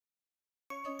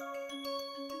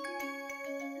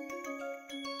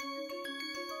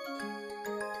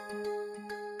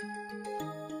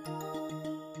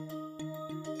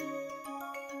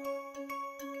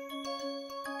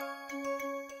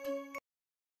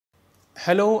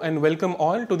Hello and welcome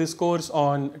all to this course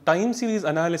on time series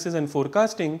analysis and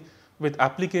forecasting with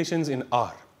applications in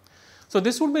R. So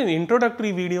this would be an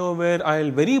introductory video where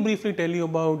I'll very briefly tell you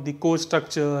about the course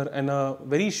structure and a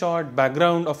very short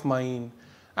background of mine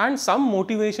and some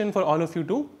motivation for all of you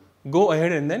to go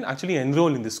ahead and then actually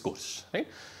enroll in this course, right?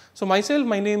 So myself,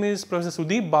 my name is Professor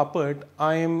Sudeep Bapat.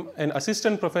 I am an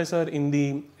assistant professor in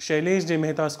the Shailesh J.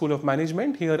 Mehta School of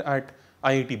Management here at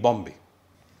IIT Bombay.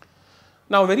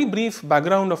 Now, very brief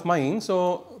background of mine.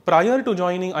 So, prior to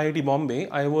joining IIT Bombay,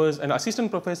 I was an assistant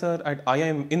professor at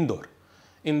IIM Indore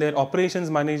in their operations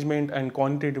management and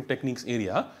quantitative techniques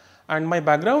area. And my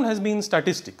background has been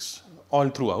statistics all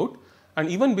throughout. And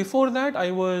even before that,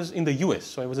 I was in the US.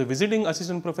 So, I was a visiting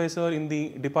assistant professor in the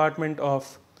Department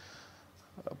of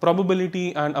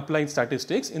Probability and Applied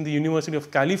Statistics in the University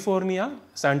of California,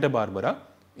 Santa Barbara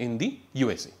in the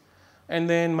USA. And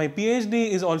then my PhD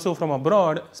is also from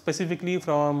abroad, specifically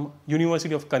from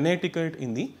University of Connecticut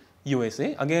in the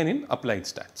USA, again in applied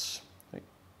stats. Right.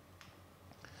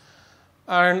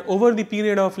 And over the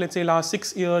period of, let's say, last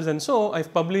 6 years and so,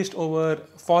 I've published over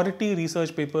 40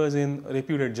 research papers in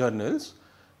reputed journals,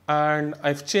 and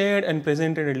I've chaired and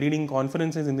presented at leading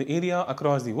conferences in the area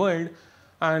across the world.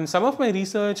 And some of my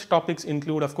research topics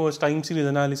include, of course, time series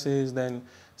analysis, then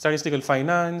statistical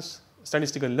finance,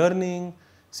 statistical learning,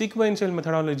 sequential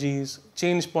methodologies,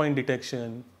 change point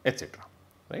detection, etc.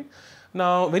 Right?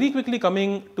 Now, very quickly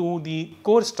coming to the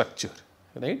course structure,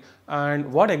 right?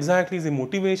 And what exactly is the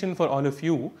motivation for all of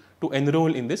you to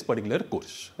enroll in this particular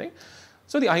course, right?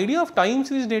 So, the idea of time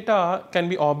series data can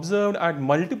be observed at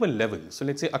multiple levels. So,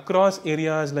 let's say across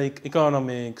areas like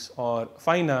economics or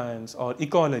finance or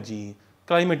ecology,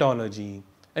 climatology,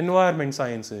 environment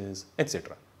sciences,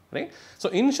 etc. Right? So,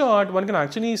 in short, one can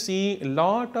actually see a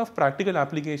lot of practical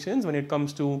applications when it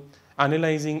comes to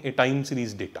analyzing a time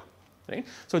series data. Right?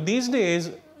 So, these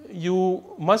days you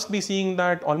must be seeing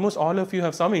that almost all of you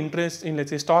have some interest in,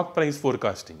 let's say, stock price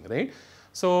forecasting. Right?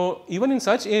 So, even in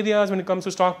such areas when it comes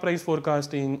to stock price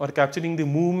forecasting or capturing the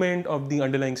movement of the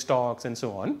underlying stocks and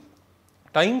so on,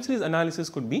 time series analysis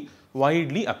could be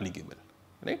widely applicable.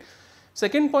 Right?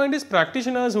 Second point is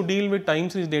practitioners who deal with time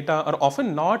series data are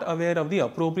often not aware of the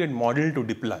appropriate model to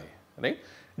deploy, right,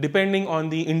 depending on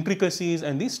the intricacies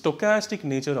and the stochastic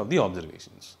nature of the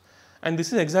observations. And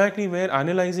this is exactly where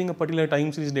analyzing a particular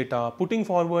time series data, putting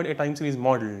forward a time series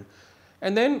model,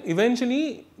 and then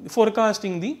eventually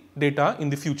forecasting the data in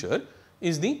the future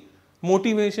is the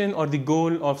motivation or the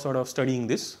goal of sort of studying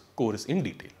this course in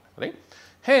detail, right.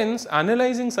 Hence,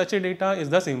 analyzing such a data is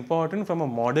thus important from a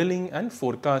modeling and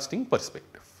forecasting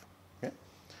perspective. Okay.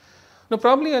 Now,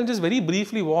 probably I'll just very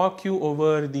briefly walk you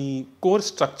over the course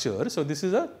structure. So, this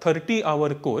is a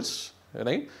 30-hour course,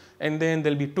 right, and then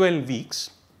there will be 12 weeks.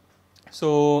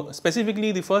 So,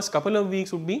 specifically the first couple of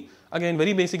weeks would be again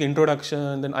very basic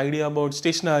introduction, then idea about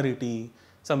stationarity,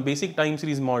 some basic time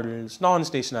series models,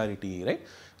 non-stationarity, right.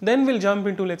 Then we'll jump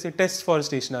into, let's say, tests for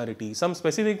stationarity, some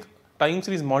specific time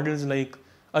series models like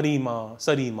ARIMA,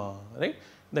 SARIMA, right?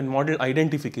 Then model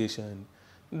identification.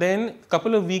 Then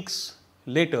couple of weeks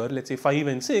later, let's say 5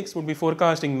 and 6 would be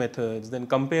forecasting methods, then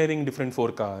comparing different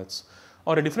forecasts,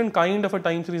 or a different kind of a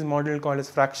time series model called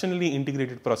as fractionally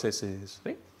integrated processes,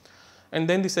 right? And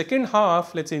then the second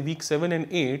half, let's say week 7 and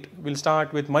 8 will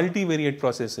start with multivariate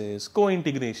processes,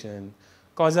 co-integration,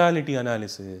 causality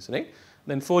analysis, right?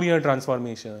 Then Fourier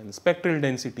transformation, spectral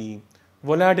density,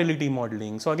 volatility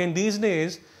modeling. So again, these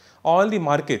days, all the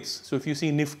markets, so if you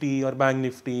see Nifty or Bank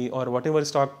Nifty or whatever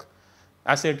stock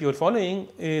asset you're following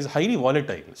is highly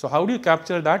volatile. So how do you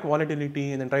capture that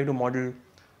volatility and then try to model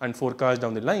and forecast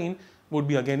down the line would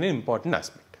be again an important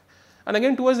aspect. And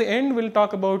again, towards the end, we'll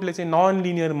talk about, let's say,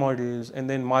 non-linear models and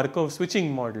then Markov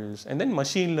switching models and then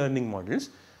machine learning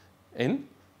models in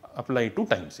applied to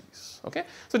time series. Okay.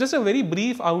 So just a very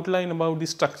brief outline about the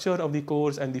structure of the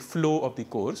course and the flow of the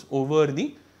course over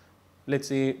the, let's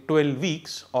say, 12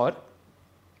 weeks or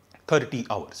 30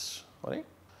 hours. All right.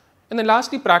 And then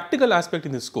lastly, practical aspect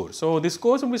in this course. So this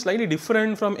course will be slightly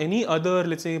different from any other,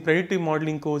 let's say, predictive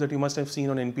modeling course that you must have seen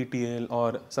on NPTEL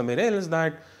or somewhere else,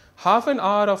 that half an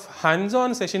hour of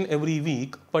hands-on session every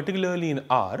week, particularly in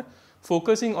R,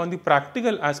 focusing on the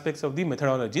practical aspects of the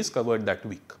methodologies covered that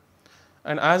week.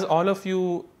 And as all of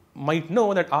you might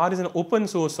know, that R is an open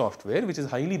source software which is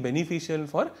highly beneficial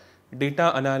for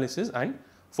data analysis and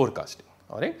forecasting.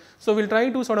 All right. So we'll try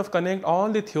to sort of connect all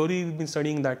the theory we've been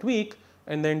studying that week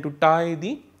and then to tie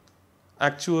the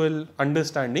actual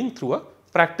understanding through a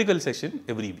practical session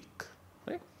every week.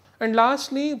 Right. And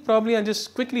lastly, probably I'll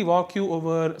just quickly walk you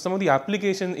over some of the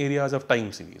application areas of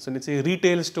time series. So let's say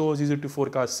retail stores use it to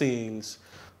forecast sales,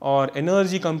 or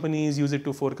energy companies use it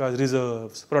to forecast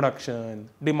reserves, production,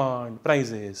 demand,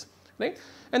 prices, right?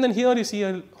 And then here you see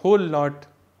a whole lot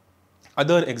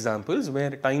other examples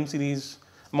where time series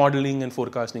modeling and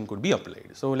forecasting could be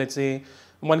applied. So let's say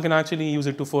one can actually use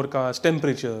it to forecast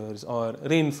temperatures or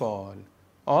rainfall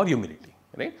or humidity,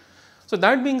 right? So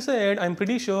that being said, I'm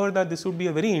pretty sure that this would be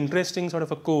a very interesting sort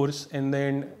of a course, and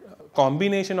then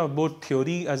combination of both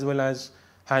theory as well as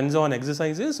hands-on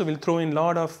exercises. So we'll throw in a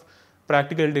lot of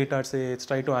practical data sets,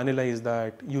 try to analyze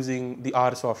that using the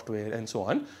R software and so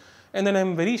on. And then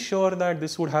I'm very sure that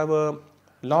this would have a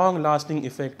long lasting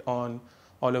effect on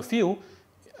all of you.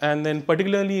 And then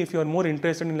particularly if you are more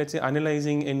interested in, let's say,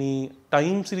 analyzing any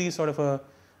time series sort of a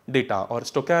data or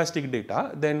stochastic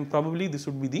data, then probably this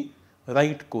would be the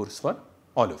right course for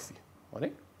all of you. All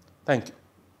right. Thank you.